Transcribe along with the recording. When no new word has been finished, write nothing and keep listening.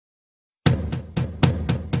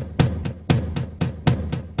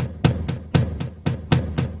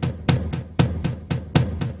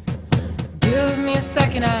me a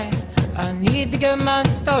second, I need to get my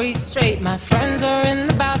story straight. My friends are in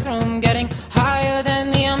the bathroom getting higher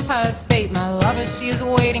than the Empire State. My lover, she is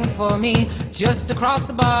waiting for me just across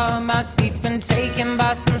the bar. My seat's been taken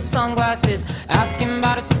by some sunglasses asking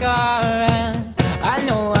about a scar. And I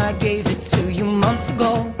know I gave it to you months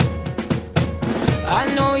ago. I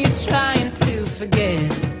know you're trying to forget,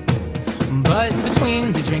 but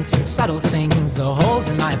between the drinks and subtle things, the holes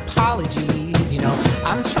in my apologies, you know,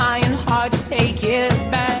 I'm trying hard to take it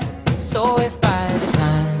back. So if by the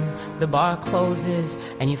time the bar closes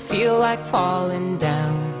and you feel like falling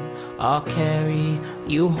down, I'll carry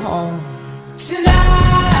you home tonight.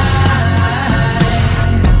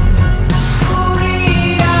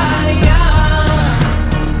 We are young,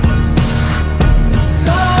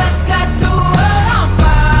 so let's set the world on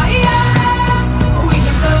fire. We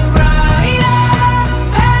can burn brighter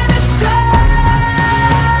than the sun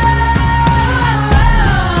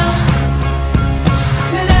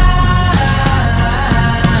tonight.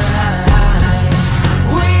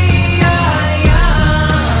 We are young,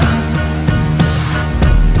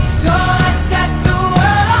 so let's set the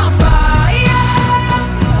world on fire.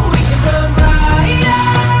 We can burn brighter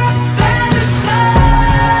than the sun.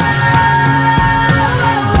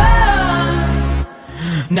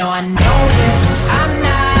 Now I know that I'm